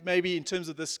I think maybe in terms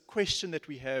of this question that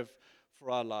we have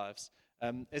for our lives,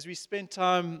 as we spend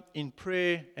time in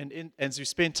prayer and as we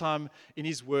spend time in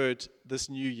his word this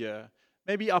new year,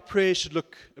 maybe our prayer should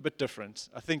look a bit different.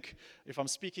 I think if I'm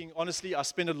speaking honestly, I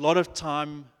spend a lot of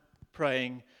time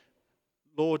praying,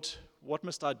 Lord, what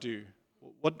must I do?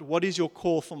 What is your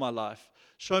call for my life?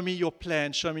 Show me your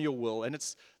plan, show me your will. And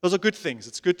those are good things.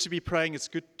 It's good to be praying. It's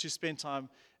good to spend time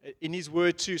in his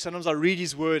word too. Sometimes I read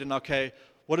his word and okay,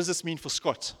 what does this mean for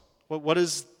Scott? What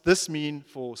does this mean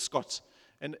for Scott?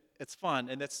 And it's fine,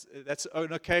 and that's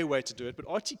an okay way to do it. But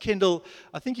R.T. Kendall,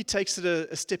 I think he takes it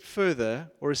a step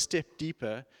further or a step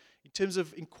deeper in terms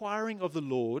of inquiring of the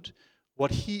Lord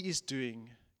what he is doing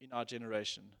in our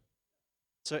generation.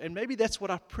 So, and maybe that's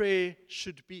what our prayer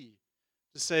should be.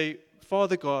 To say,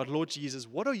 Father God, Lord Jesus,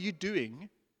 what are you doing?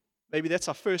 Maybe that's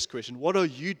our first question. What are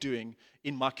you doing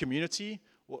in my community?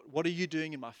 What are you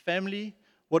doing in my family?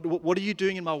 What are you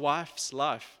doing in my wife's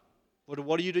life?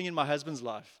 What are you doing in my husband's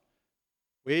life?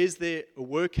 Where is there a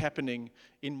work happening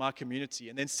in my community?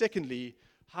 And then secondly,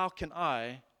 how can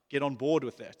I get on board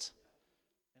with that?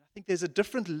 And I think there's a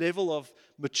different level of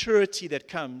maturity that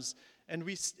comes, and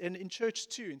in church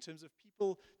too, in terms of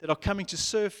people that are coming to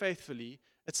serve faithfully,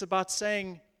 it's about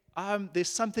saying, there's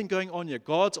something going on here.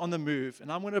 God's on the move,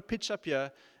 and I'm going to pitch up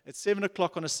here at 7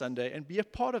 o'clock on a Sunday and be a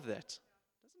part of that.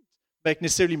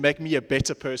 necessarily make me a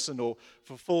better person or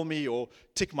fulfill me or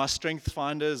tick my strength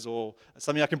finders or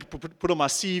something I can put on my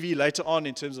CV later on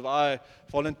in terms of I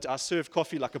serve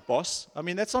coffee like a boss. I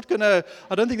mean, I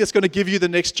don't think that's going to give you the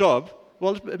next job.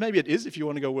 Well, maybe it is if you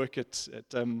want to go work at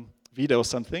Vida or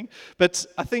something. But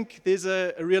I think there's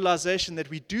a realization that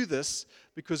we do this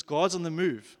because God's on the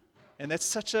move. And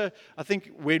that's I think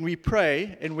when we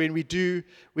pray and when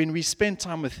we spend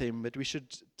time with Him, that we should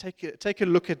take a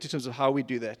look at in terms of how we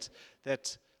do that.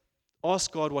 That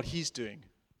ask God what He's doing.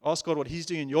 Ask God what He's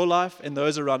doing in your life and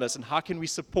those around us, and how can we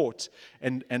support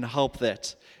and help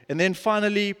that. And then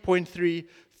finally, point 3,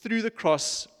 through the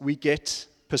cross, we get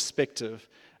perspective.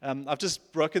 I've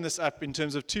just broken this up in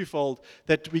terms of twofold,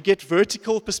 that we get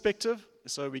vertical perspective.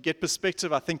 So we get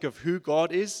perspective, I think, of who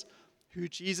God is, who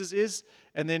Jesus is,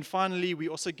 and then finally we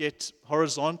also get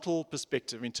horizontal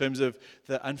perspective in terms of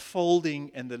the unfolding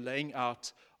and the laying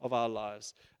out of our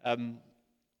lives.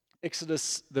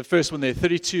 Exodus, the first one there,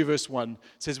 32 verse 1,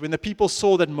 says, when the people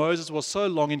saw that Moses was so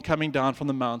long in coming down from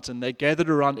the mountain, they gathered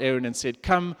around Aaron and said,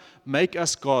 come, make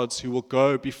us gods who will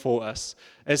go before us.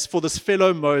 As for this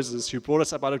fellow Moses who brought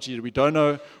us up out of Egypt, we don't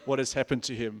know what has happened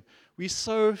to him. We're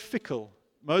so fickle.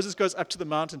 Moses goes up to the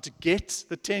mountain to get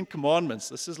the 10 commandments.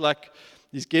 This is like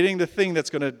he's getting the thing that's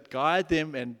going to guide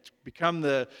them and become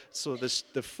the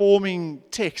forming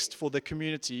text for the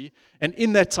community. And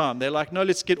in that time, they're like, no,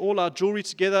 let's get all our jewelry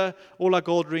together, all our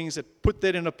gold rings, and put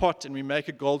that in a pot, and we make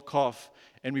a gold calf,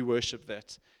 and we worship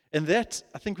that. And that,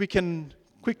 I think we can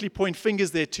quickly point fingers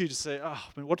there too to say,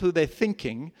 what were they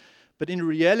thinking? But in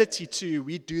reality too,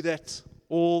 we do that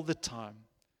all the time.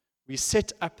 We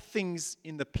set up things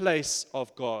in the place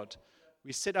of God.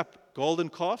 We set up golden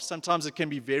calves. Sometimes it can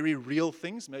be very real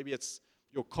things. Maybe it's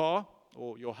your car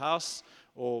or your house,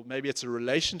 or maybe it's a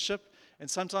relationship. And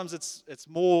sometimes it's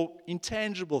more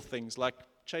intangible things like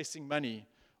chasing money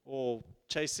or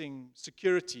chasing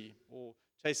security or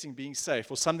chasing being safe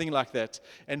or something like that.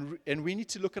 And we need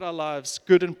to look at our lives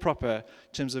good and proper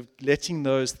in terms of letting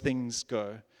those things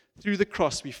go. Through the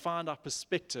cross, we find our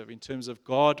perspective in terms of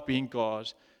God being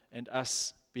God and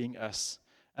us being us.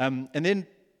 And then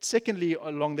secondly,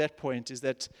 along that point, is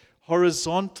that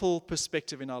horizontal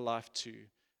perspective in our life too.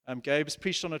 Gabe's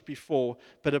preached on it before,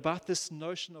 but about this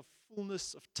notion of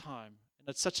fullness of time. And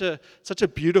it's such a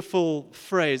beautiful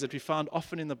phrase that we found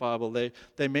often in the Bible.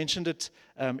 They mentioned it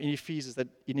in Ephesians,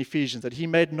 that He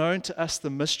made known to us the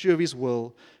mystery of His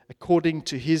will according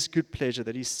to His good pleasure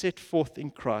that He set forth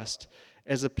in Christ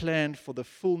as a plan for the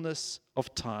fullness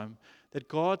of time. That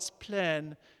God's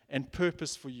plan and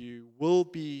purpose for you will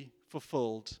be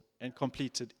fulfilled and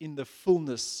completed in the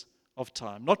fullness of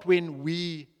time. Not when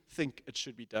we think it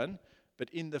should be done, but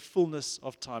in the fullness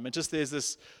of time. And just there's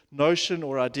this notion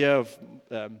or idea of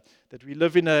that we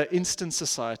live in an instant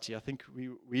society. I think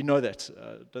we know that.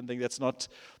 I don't think that's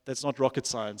not rocket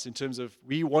science in terms of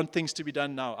we want things to be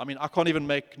done now. I mean, I can't even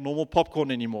make normal popcorn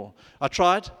anymore. I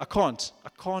tried. I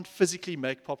can't physically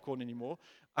make popcorn anymore.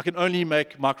 I can only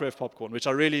make microwave popcorn, which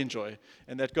I really enjoy,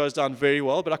 and that goes down very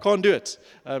well, but I can't do it.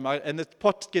 And the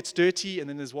pot gets dirty, and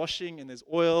then there's washing, and there's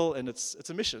oil, and it's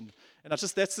a mission. And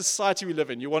that's the society we live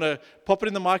in. You want to pop it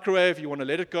in the microwave, you want to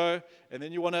let it go, and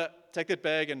then you want to take that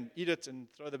bag and eat it and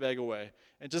throw the bag away.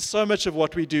 And just so much of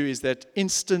what we do is that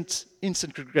instant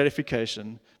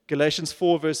gratification. Galatians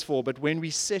 4, verse 4, but when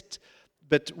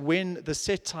the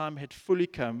set time had fully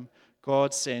come,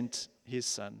 God sent His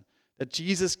Son. That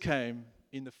Jesus came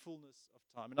in the fullness of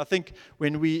time. And I think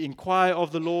when we inquire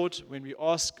of the Lord, when we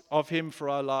ask of Him for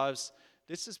our lives,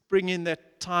 let's just bring in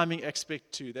that timing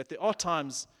aspect too, that there are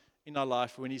times in our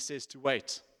life when He says to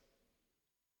wait.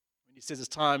 When He says it's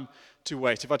time to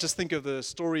wait. If I just think of the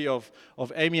story of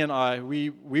Amy and I,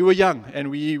 we were young,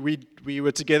 and we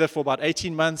were together for about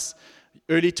 18 months,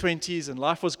 early 20s, and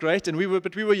life was great,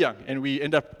 but we were young, and we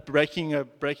ended up breaking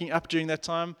up during that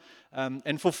time.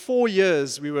 And for 4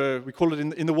 years, we call it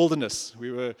in the wilderness.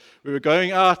 We were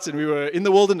going out, and we were in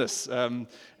the wilderness. No,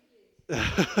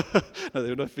 there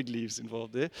were no fig leaves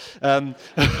involved there. And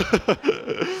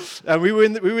we were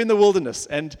in the wilderness,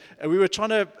 and we were trying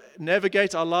to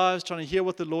navigate our lives, trying to hear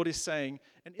what the Lord is saying.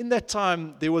 And in that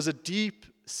time, there was a deep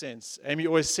sense. Amy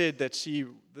always said that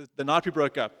the night we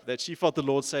broke up, that she felt the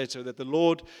Lord say to her that the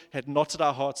Lord had knotted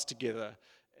our hearts together,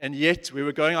 and yet we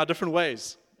were going our different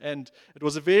ways. And it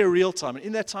was a very real time. And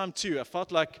in that time too, I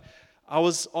felt like I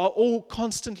was all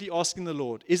constantly asking the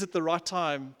Lord, is it the right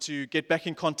time to get back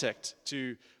in contact,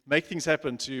 to make things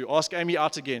happen, to ask Amy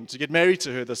out again, to get married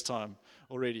to her this time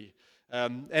already?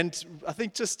 And I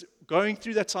think just going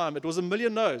through that time, it was a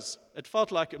million no's. It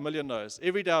felt like a million no's.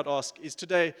 Every day I'd ask, is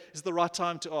the right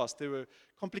time to ask? There were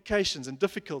complications and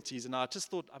difficulties, and I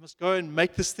just thought I must go and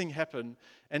make this thing happen,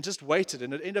 and just waited.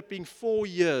 And it ended up being 4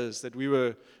 years that we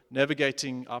were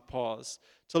navigating our paths.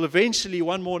 Till eventually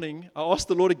one morning, I asked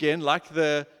the Lord again, like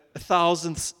the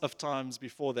thousandth of times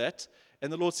before that,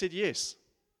 and the Lord said, yes,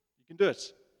 you can do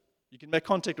it. You can make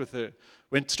contact with her.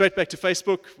 Went straight back to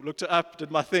Facebook, looked her up, did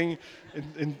my thing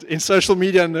in social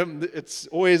media, and it's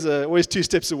always 2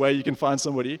 steps away. You can find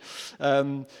somebody,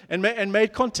 and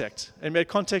made contact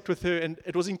with her, and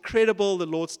it was incredible, the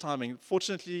Lord's timing.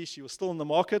 Fortunately, she was still in the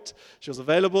market. She was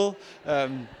available,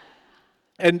 and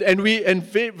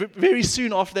very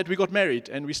soon after that we got married,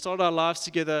 and we started our lives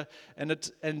together.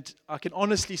 And I can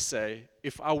honestly say,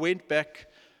 if I went back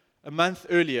a month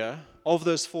earlier, of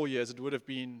those 4 years, it would have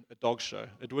been a dog show.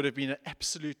 It would have been an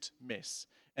absolute mess.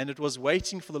 And it was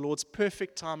waiting for the Lord's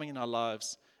perfect timing in our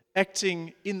lives,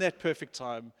 acting in that perfect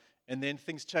time, and then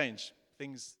things change.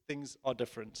 Things are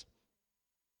different.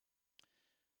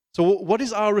 So what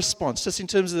is our response? Just in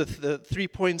terms of the 3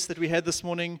 points that we had this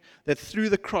morning, that through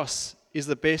the cross is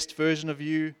the best version of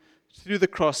you. Through the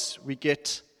cross we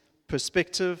get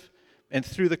perspective, and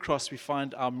through the cross we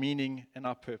find our meaning and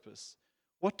our purpose.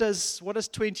 What does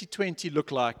 2020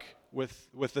 look like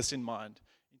with this in mind,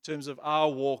 in terms of our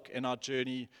walk and our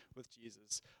journey with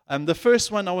Jesus? The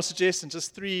first one I will suggest, and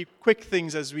just 3 quick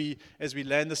things as we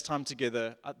land this time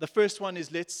together. The first one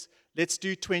is let's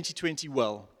do 2020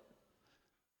 well.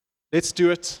 Let's do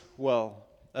it well.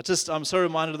 I'm so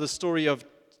reminded of the story of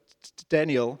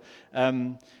Daniel.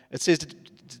 It says,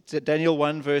 Daniel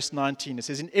 1 verse 19, it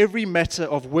says, in every matter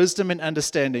of wisdom and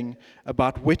understanding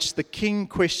about which the king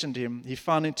questioned him, he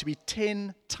found him to be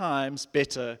 10 times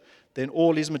better than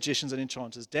all his magicians and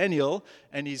enchanters. Daniel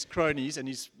and his cronies and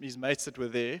his mates that were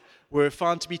there were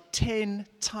found to be 10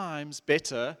 times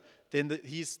better than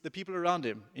the people around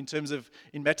him in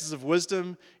matters of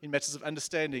wisdom, in matters of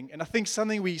understanding. And I think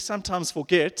something we sometimes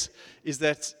forget is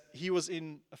that he was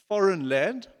in a foreign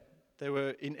land. They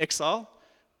were in exile.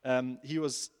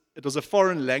 It was a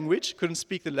foreign language. Couldn't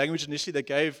speak the language initially.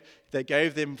 They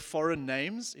gave them foreign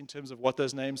names in terms of what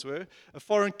those names were. A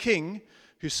foreign king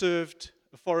who served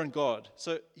a foreign god.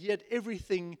 So he had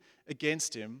everything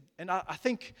against him. And I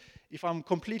think, if I'm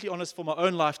completely honest for my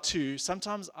own life too,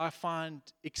 sometimes I find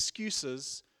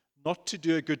excuses not to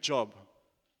do a good job.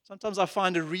 Sometimes I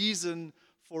find a reason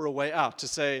for a way out, to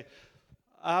say,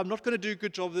 I'm not going to do a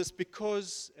good job of this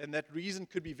because, and that reason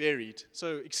could be varied.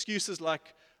 So excuses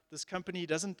like, this company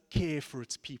doesn't care for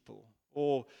its people,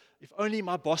 or if only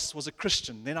my boss was a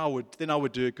Christian, then I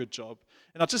would do a good job.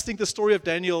 And I just think the story of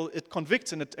Daniel, it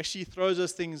convicts, and it actually throws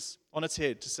those things on its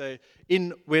head, to say,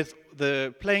 in with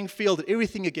the playing field,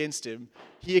 everything against him,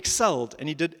 he excelled, and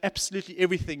he did absolutely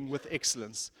everything with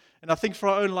excellence. And I think for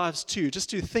our own lives too, just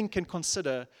to think and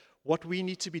consider what we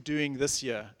need to be doing this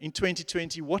year, in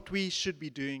 2020, what we should be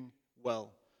doing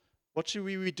well. What should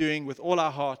we be doing with all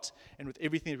our heart and with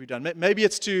everything that we've done? Maybe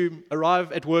it's to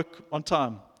arrive at work on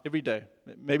time every day.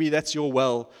 Maybe that's your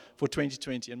well for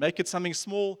 2020. And make it something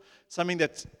small, something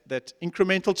that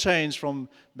incremental change from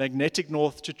magnetic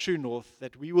north to true north,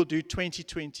 that we will do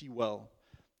 2020 well.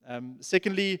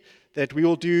 Secondly, that we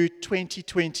will do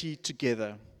 2020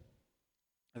 together.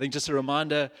 I think just a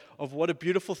reminder of what a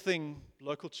beautiful thing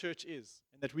local church is,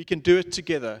 and that we can do it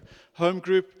together. Home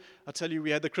group, I tell you, we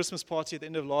had the Christmas party at the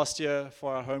end of last year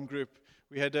for our home group.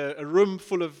 We had a room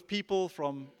full of people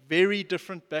from very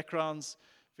different backgrounds,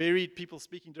 varied people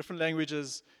speaking different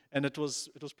languages, and it was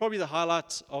probably the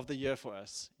highlight of the year for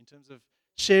us in terms of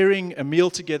sharing a meal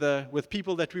together with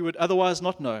people that we would otherwise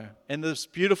not know, and this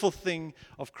beautiful thing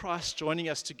of Christ joining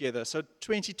us together. So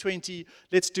 2020,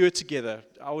 let's do it together.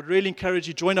 I would really encourage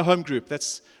you, join a home group.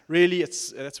 That's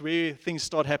where things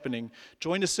start happening.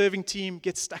 Join a serving team,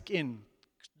 get stuck in,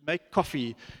 make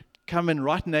coffee, come and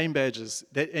write name badges,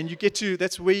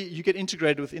 that's where you get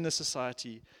integrated within the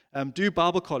society. Do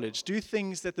Bible college, do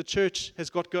things that the church has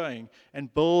got going,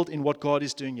 and build in what God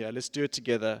is doing here. Let's do it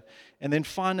together. And then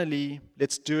finally,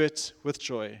 let's do it with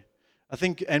joy. I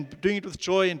think, and doing it with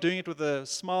joy and doing it with a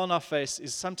smile on our face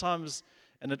is sometimes,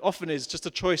 and it often is, just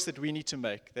a choice that we need to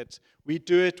make, that we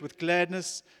do it with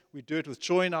gladness, we do it with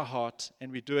joy in our heart,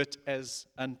 and we do it as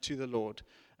unto the Lord.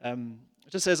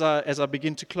 Just as I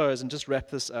begin to close and just wrap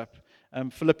this up,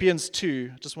 Philippians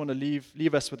 2, I just want to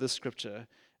leave us with this scripture.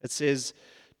 It says,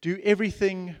 do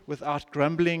everything without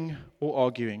grumbling or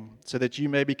arguing, so that you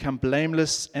may become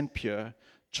blameless and pure,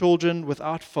 children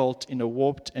without fault in a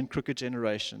warped and crooked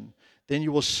generation. Then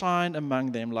you will shine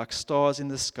among them like stars in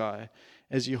the sky,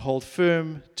 as you hold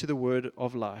firm to the word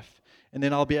of life, And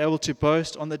then I'll be able to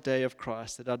boast on the day of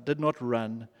Christ that I did not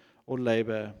run or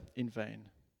labor in vain.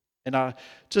 And I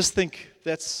just think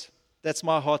that's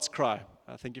my heart's cry.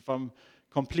 I think if I'm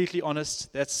completely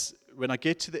honest, that's when I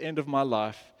get to the end of my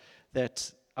life,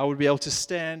 that I would be able to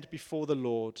stand before the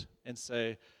Lord and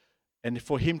say, and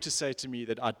for Him to say to me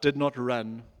that I did not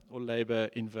run or labor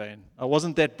in vain. I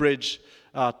wasn't that bridge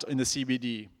out in the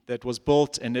CBD that was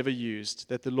built and never used,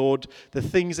 that the Lord, the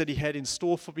things that He had in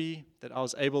store for me, that I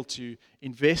was able to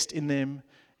invest in them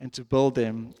and to build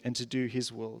them and to do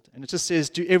His will. And it just says,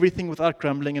 do everything without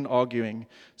grumbling and arguing,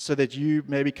 so that you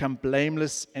may become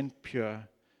blameless and pure,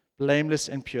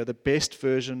 the best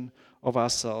version of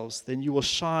ourselves. Then you will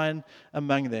shine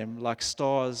among them like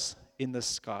stars in the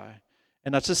sky.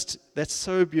 And that's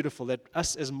so beautiful that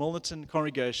us as Milnerton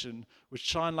congregation would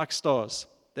shine like stars.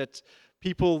 That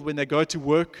people, when they go to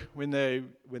work, when they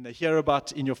hear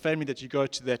about in your family that you go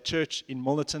to that church in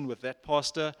Milnerton with that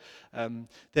pastor,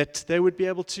 that they would be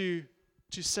able to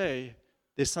say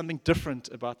there's something different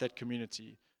about that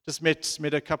community. Just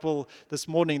met a couple this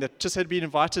morning that just had been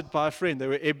invited by a friend. They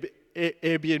were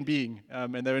Airbnb-ing,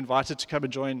 and they were invited to come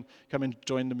and join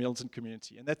the Milnerton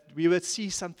community. And that we would see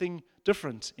something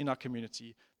different in our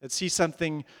community, that see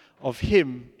something of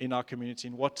Him in our community,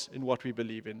 in what we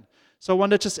believe in. So I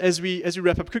wonder, just as we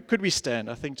wrap up, could we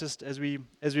stand? I think just as we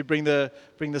bring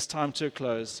this time to a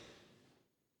close.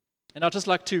 And I'd just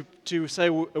like to say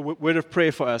a word of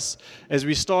prayer for us as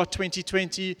we start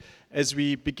 2020, as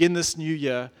we begin this new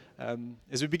year,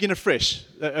 as we begin afresh.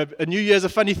 A new year is a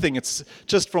funny thing. It's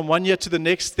just from one year to the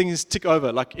next, things tick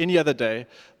over like any other day.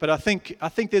 But I think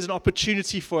there's an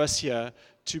opportunity for us here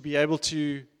to be able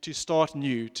to start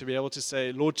new, to be able to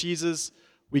say, Lord Jesus,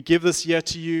 we give this year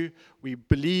to you. We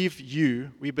believe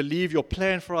you. We believe your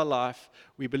plan for our life.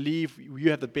 We believe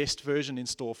you have the best version in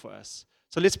store for us.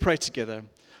 So let's pray together.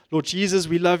 Lord Jesus,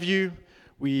 we love you.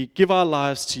 We give our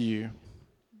lives to you.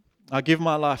 I give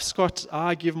my life, Scott,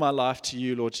 I give my life to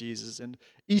you, Lord Jesus. And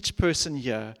each person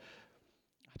here,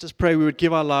 I just pray we would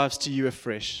give our lives to you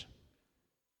afresh.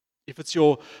 If it's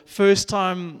your first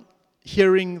time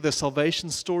hearing the salvation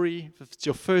story, if it's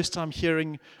your first time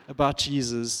hearing about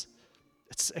Jesus,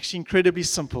 it's actually incredibly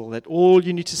simple, that all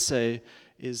you need to say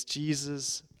is,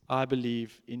 Jesus, I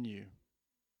believe in you.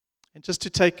 And just to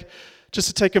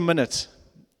take a minute,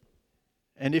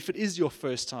 and if it is your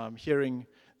first time hearing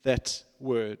that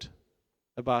word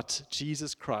about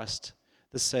Jesus Christ,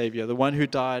 the Savior, the one who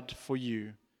died for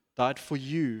you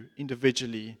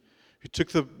individually, who took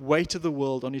the weight of the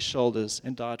world on His shoulders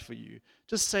and died for you.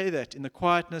 Just say that in the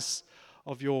quietness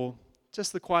of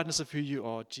the quietness of who you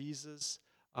are. Jesus,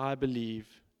 I believe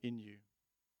in you.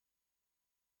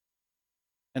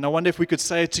 And I wonder if we could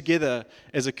say it together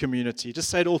as a community. Just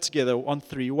say it all together on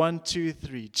 3. 1, 2,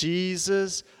 3.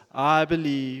 Jesus, I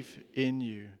believe in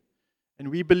you. And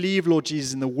we believe, Lord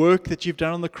Jesus, in the work that you've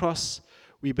done on the cross.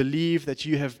 We believe that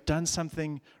you have done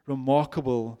something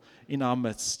remarkable in our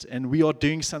midst. And we are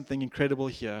doing something incredible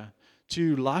here.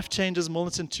 To Life Changers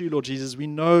Milnerton too, Lord Jesus, we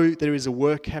know there is a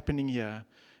work happening here.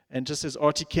 And just as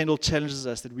R.T. Kendall challenges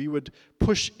us, that we would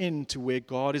push into where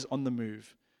God is on the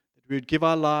move. That we would give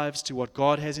our lives to what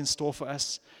God has in store for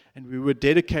us. And we would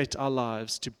dedicate our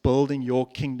lives to building your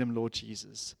kingdom, Lord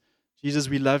Jesus. Jesus,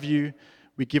 we love you.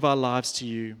 We give our lives to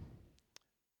you.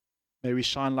 May we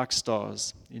shine like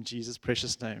stars. In Jesus'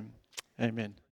 precious name, amen.